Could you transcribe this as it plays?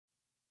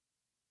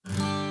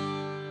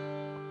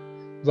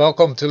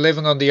Welcome to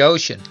Living on the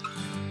Ocean.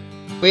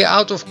 We're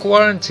out of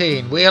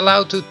quarantine. We're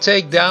allowed to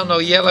take down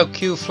our yellow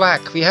Q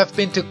flag. We have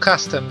been to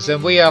customs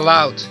and we are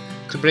allowed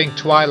to bring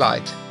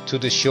Twilight to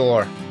the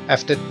shore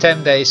after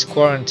 10 days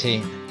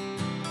quarantine.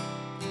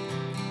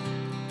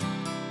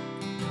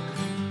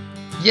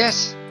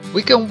 Yes,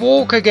 we can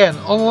walk again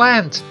on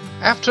land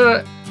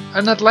after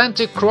an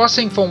Atlantic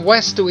crossing from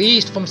west to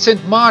east, from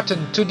St.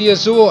 Martin to the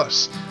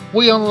Azores.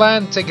 We on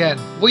land again.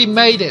 We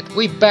made it.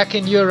 We back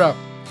in Europe.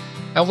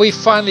 And we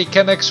finally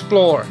can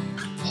explore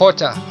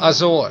Horta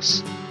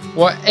Azores,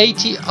 where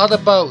 80 other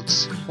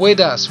boats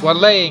with us were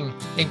laying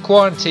in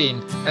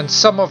quarantine, and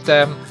some of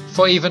them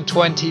for even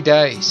 20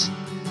 days.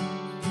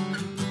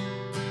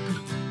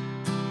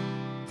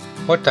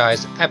 Horta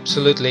is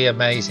absolutely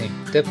amazing.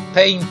 The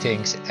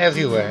paintings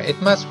everywhere,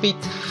 it must be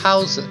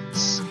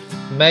thousands,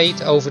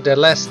 made over the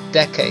last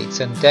decades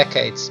and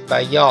decades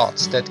by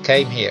yachts that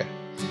came here.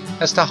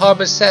 As the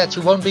harbour said,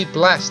 you won't be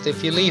blessed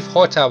if you leave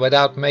Horta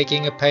without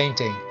making a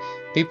painting.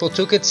 People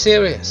took it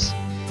serious.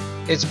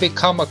 It's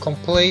become a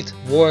complete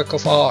work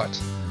of art.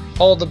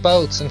 All the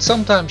boats, and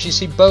sometimes you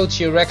see boats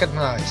you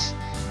recognize.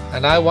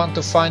 And I want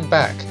to find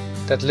back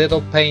that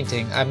little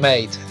painting I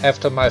made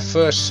after my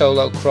first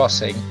solo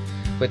crossing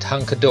with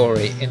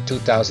Hunky-Dory in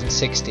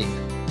 2016.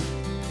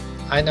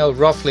 I know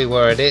roughly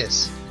where it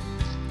is,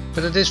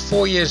 but it is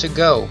 4 years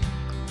ago,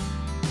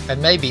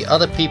 and maybe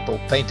other people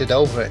painted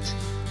over it.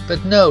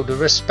 But no, the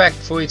respect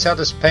for each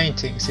other's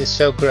paintings is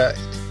so great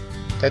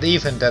that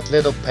even that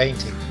little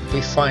painting, we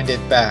find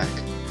it back.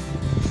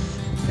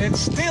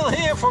 It's still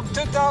here from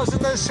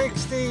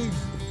 2016.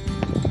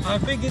 I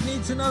think it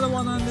needs another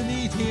one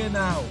underneath here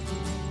now.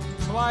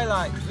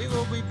 Twilight, we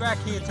will be back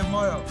here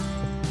tomorrow.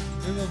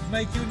 We will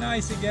make you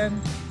nice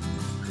again.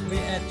 We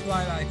add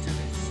Twilight to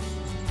this.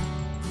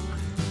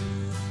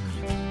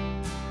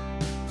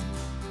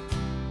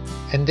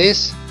 And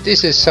this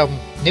is some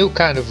new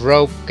kind of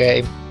rope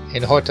game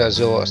in Horta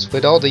Azores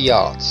with all the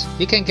yachts.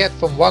 You can get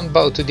from one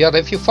boat to the other.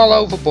 If you fall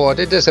overboard,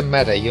 it doesn't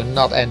matter, you'll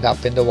not end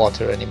up in the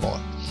water anymore.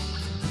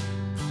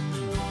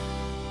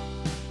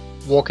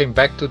 Walking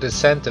back to the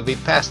center, we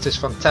passed this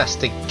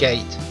fantastic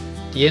gate,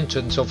 the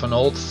entrance of an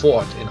old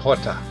fort in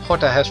Horta.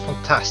 Horta has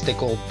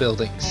fantastic old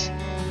buildings.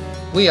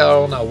 We are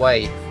on our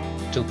way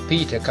to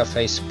Peter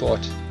Café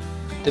Sport.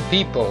 The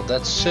people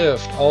that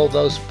served all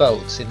those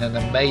boats in an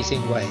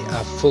amazing way,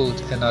 our food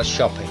and our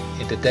shopping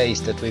in the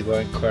days that we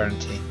were in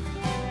quarantine.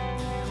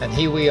 And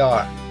here we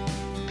are,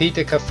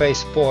 Peter Café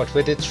Sport,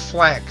 with its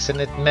flags and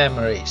its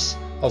memories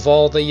of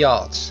all the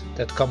yachts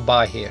that come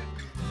by here.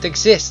 It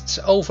exists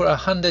over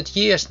 100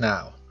 years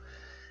now,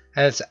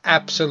 and it's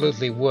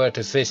absolutely worth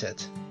a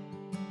visit.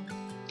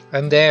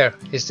 And there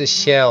is the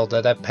shell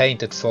that I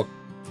painted for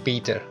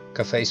Peter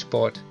Café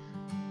Sport.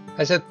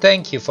 I said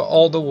thank you for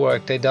all the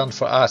work they done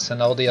for us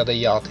and all the other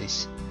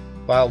yachties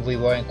while we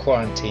were in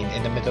quarantine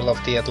in the middle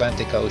of the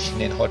Atlantic Ocean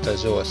in Horta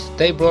Azores.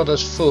 They brought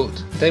us food,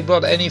 they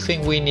brought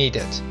anything we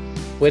needed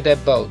with their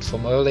boat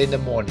from early in the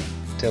morning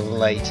till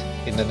late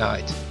in the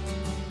night.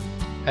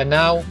 And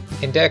now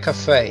in their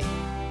cafe,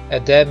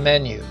 at their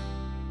menu,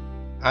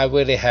 I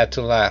really had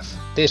to laugh.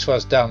 This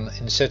was done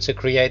in such a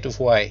creative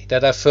way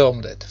that I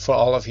filmed it for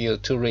all of you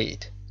to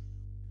read.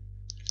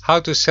 How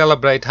to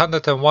celebrate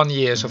 101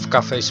 years of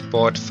Café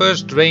Sport.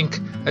 First drink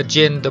a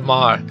gin de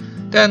mar,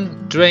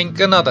 then drink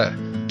another.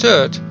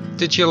 Third,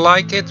 did you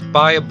like it?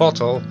 Buy a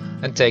bottle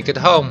and take it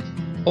home.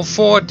 Or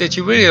fourth, did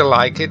you really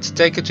like it?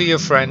 Take it to your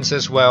friends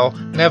as well.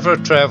 Never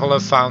a traveler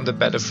found a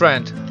better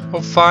friend.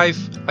 Or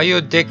 5, are you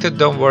addicted?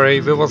 Don't worry,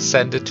 we will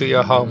send it to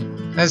your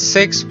home. And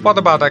 6, what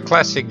about our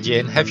classic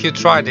gin? Have you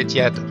tried it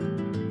yet?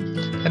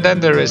 And then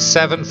there is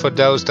 7 for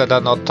those that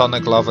are not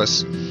tonic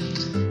lovers.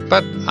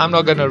 But I'm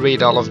not gonna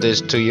read all of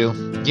this to you.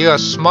 You are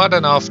smart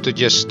enough to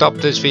just stop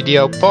this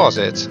video, pause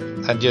it,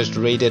 and just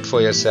read it for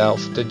yourself.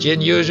 The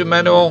gin user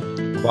manual,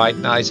 quite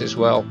nice as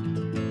well.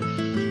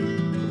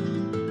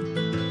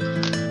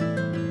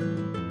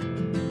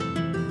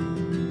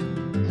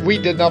 We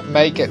did not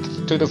make it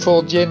to the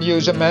full gin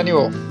user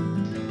manual,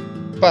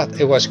 but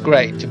it was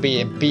great to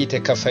be in Peter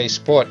Café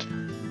Sport.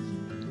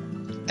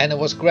 And it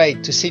was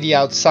great to see the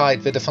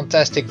outside with a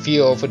fantastic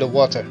view over the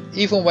water,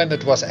 even when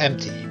it was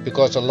empty,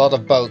 because a lot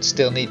of boats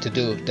still need to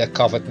do their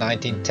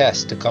COVID-19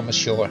 test to come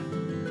ashore.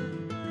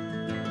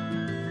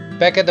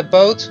 Back at the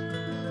boat,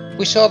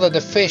 we saw that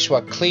the fish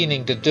were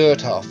cleaning the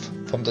dirt off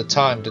from the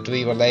time that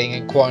we were laying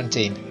in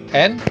quarantine.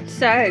 And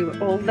so,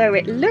 although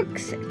it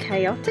looks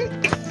chaotic,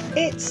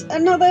 it's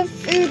another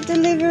food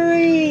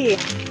delivery.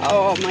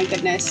 Oh my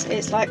goodness,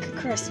 it's like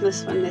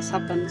Christmas when this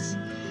happens.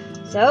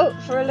 So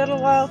for a little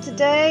while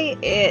today,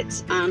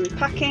 it's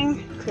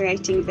unpacking,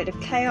 creating a bit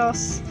of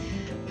chaos,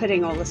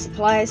 putting all the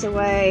supplies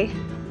away.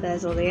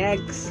 There's all the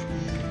eggs.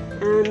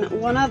 And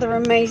one other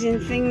amazing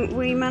thing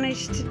we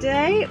managed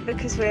today,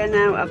 because we are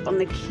now up on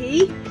the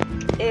quay,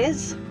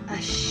 is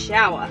a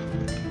shower.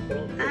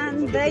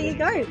 And there you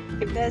go.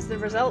 If there's the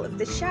result of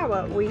the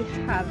shower, we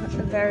have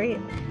a very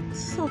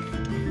soft,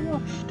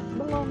 washed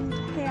blonde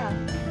hair.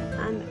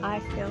 And I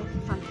feel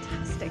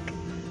fantastic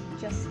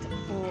just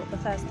for the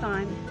first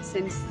time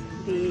since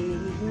the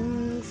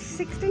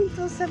 16th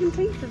or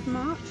 17th of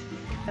March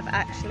of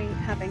actually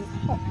having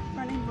hot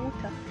running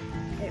water.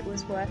 It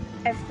was worth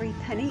every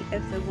penny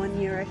of the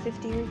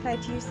 €1.50 we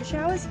paid to use the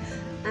showers,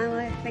 and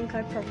I think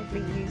I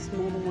probably used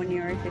more than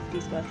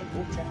 €1.50's worth of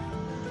water.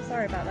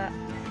 Sorry about that.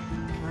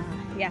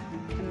 Yeah,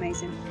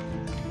 amazing.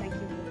 Thank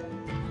you, water.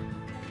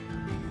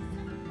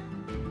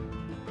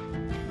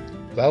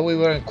 While we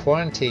were in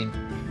quarantine,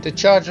 the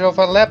charger of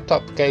our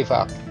laptop gave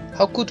up.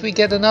 How could we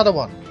get another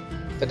one?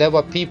 But there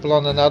were people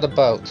on another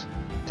boat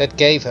that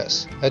gave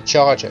us a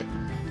charger.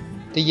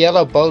 The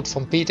yellow boat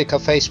from Peter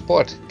Café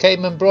Sport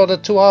came and brought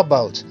it to our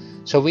boat,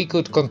 so we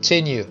could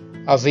continue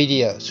our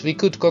videos, we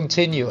could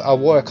continue our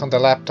work on the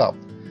laptop.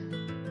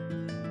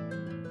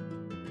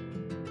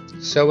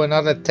 So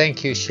another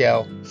thank you,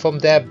 Shell, from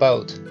their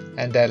boat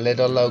and their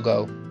little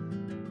logo.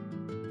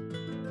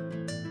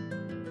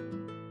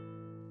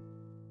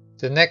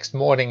 The next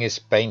morning is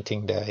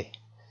painting day.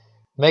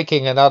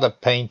 Making another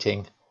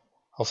painting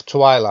of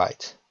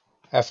Twilight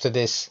after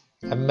this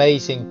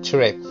amazing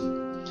trip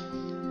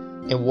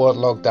in world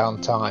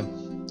lockdown time.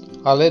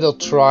 Our little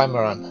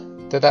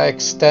Trimaran that I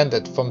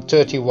extended from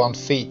 32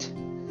 feet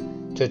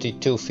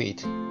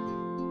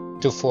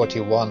to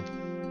 41.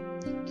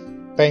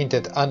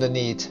 Painted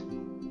underneed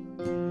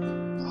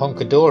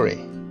Hunky-Dory.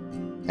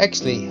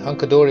 Actually,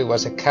 Hunky-Dory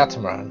was a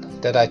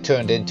catamaran that I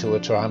turned into a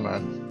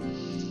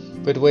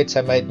Trimaran, with which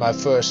I made my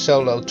first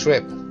solo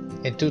trip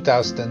in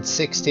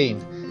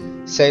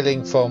 2016,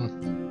 sailing from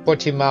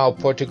Portimao,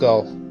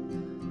 Portugal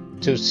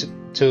to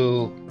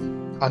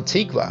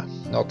Antigua,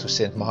 not to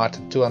Sint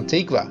Maarten, to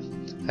Antigua,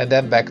 and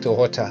then back to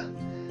Horta,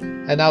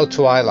 and now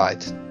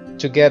Twilight,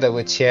 together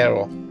with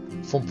Cheryl,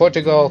 from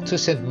Portugal to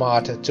Sint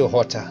Maarten to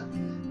Horta.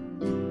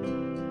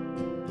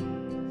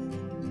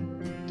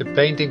 The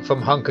painting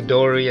from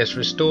Hunky-Dory is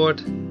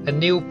restored, a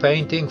new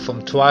painting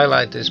from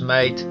Twilight is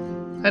made,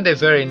 and they're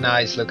very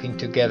nice looking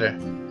together,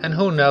 and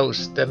who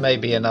knows, there may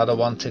be another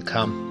one to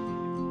come.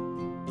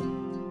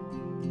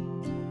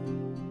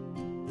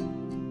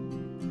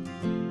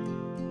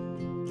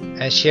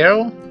 And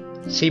Cheryl,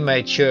 she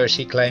made sure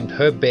she claimed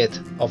her bit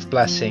of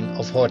blessing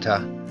of Horta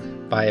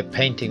by a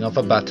painting of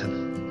a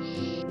button.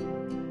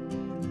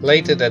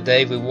 Later that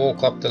day we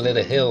walk up the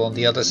little hill on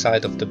the other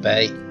side of the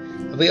bay,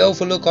 and we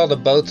overlook all the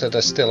boats that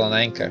are still on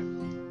anchor.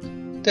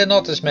 There are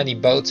not as many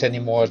boats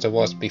anymore as there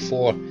was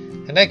before,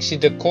 and actually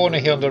the corner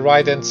here on the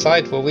right hand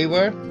side where we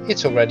were,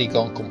 it's already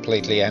gone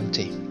completely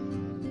empty.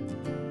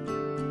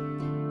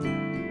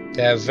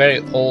 There are very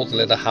old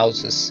little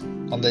houses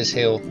on this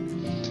hill.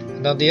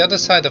 And on the other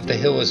side of the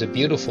hill is a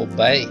beautiful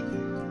bay.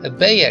 A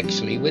bay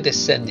actually with a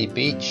sandy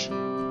beach.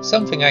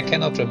 Something I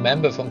cannot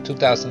remember from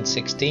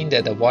 2016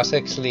 that there was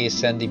actually a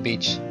sandy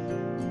beach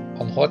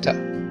on Horta.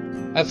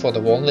 I thought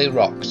there were only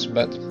rocks,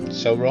 but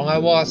so wrong I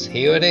was.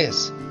 Here it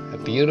is. A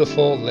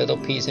beautiful little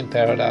piece in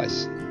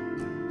paradise.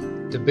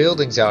 The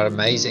buildings are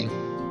amazing.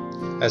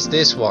 As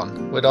this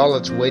one with all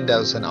its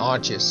windows and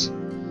arches.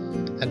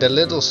 And the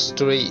little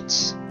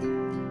streets.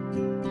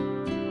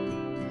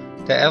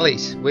 The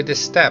alleys with the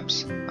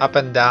steps up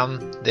and down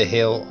the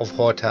hill of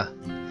Horta.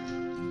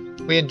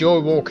 We enjoy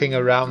walking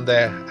around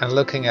there and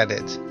looking at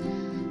it.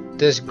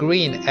 There's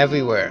green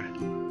everywhere.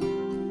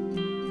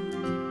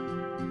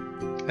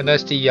 And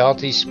as the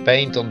yachties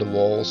paint on the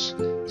walls,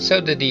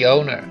 so did the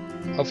owner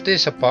of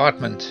this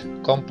apartment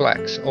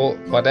complex, or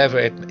whatever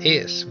it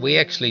is, we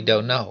actually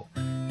don't know.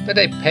 But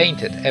they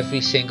painted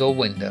every single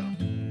window.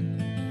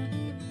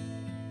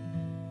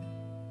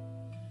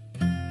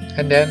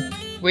 And then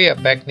we are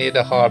back near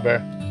the harbour,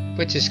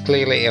 which is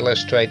clearly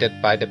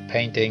illustrated by the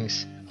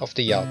paintings of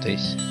the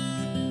yachties.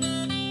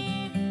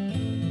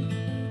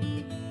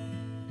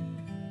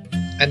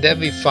 And then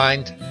we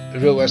find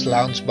Rua's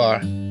Lounge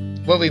Bar,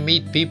 where we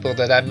meet people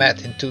that I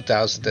met in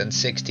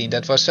 2016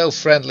 that were so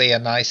friendly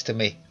and nice to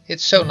me.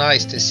 It's so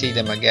nice to see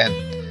them again.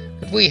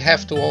 But we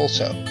have to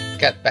also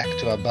get back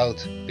to our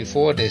boat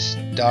before these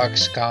dark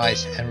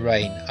skies and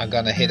rain are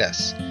gonna hit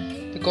us.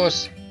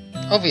 Because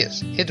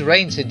obvious, it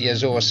rains in the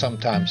Azores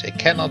sometimes. It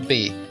cannot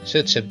be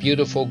such a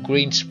beautiful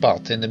green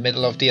spot in the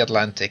middle of the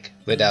Atlantic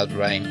without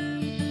rain.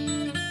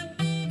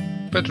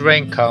 But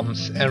rain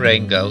comes and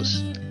rain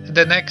goes. And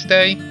the next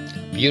day,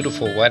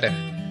 beautiful weather.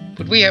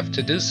 But we have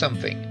to do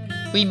something.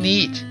 We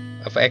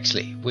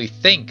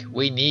think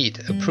we need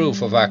a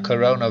proof of our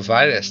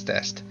coronavirus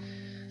test.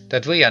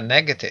 That we are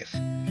negative.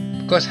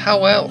 Because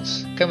how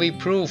else can we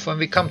prove when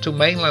we come to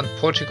mainland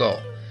Portugal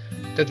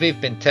that we've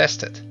been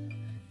tested?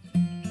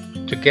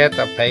 To get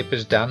our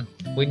papers done,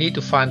 we need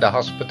to find a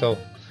hospital,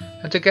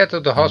 and to get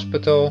to the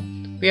hospital,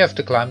 we have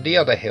to climb the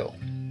other hill.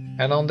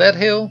 And on that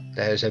hill,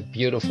 there is a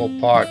beautiful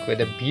park with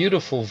a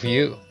beautiful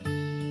view.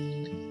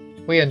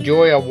 We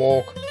enjoy our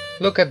walk,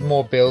 look at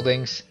more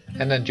buildings,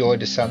 and enjoy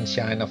the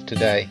sunshine of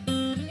today.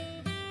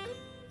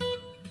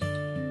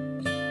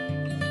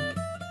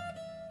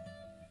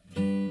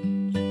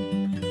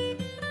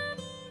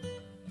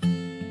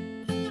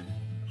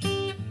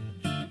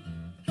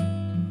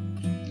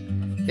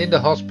 In the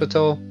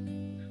hospital,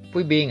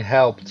 we're being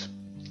helped,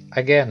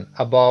 again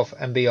above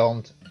and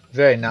beyond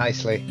very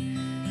nicely.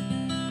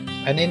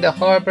 And in the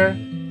harbour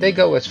they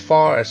go as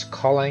far as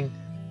calling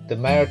the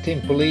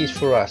maritime police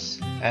for us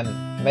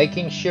and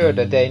making sure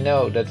that they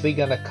know that we're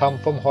gonna come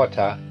from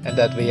Horta and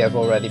that we have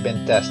already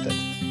been tested.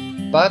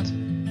 But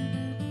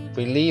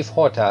we leave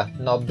Horta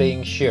not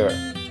being sure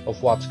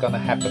of what's gonna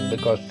happen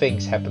because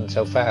things happen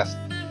so fast.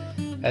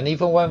 And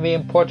even when we're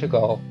in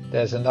Portugal,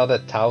 there's another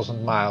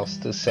 1,000 miles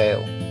to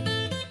sail.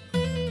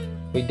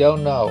 We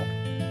don't know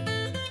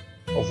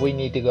if we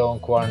need to go on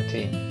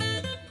quarantine.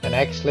 And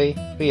actually,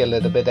 we're a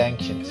little bit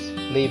anxious,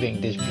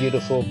 leaving this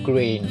beautiful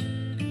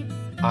green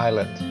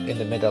island in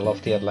the middle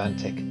of the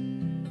Atlantic.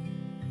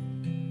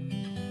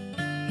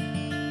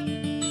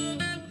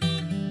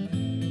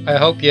 I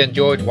hope you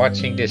enjoyed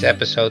watching this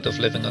episode of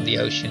Living on the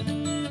Ocean,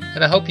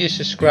 and I hope you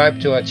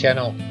subscribe to our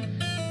channel,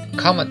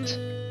 comment,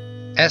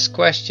 ask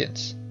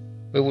questions.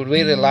 We would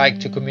really like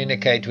to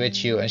communicate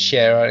with you and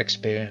share our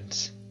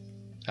experience.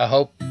 I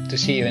hope to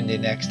see you in the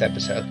next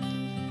episode.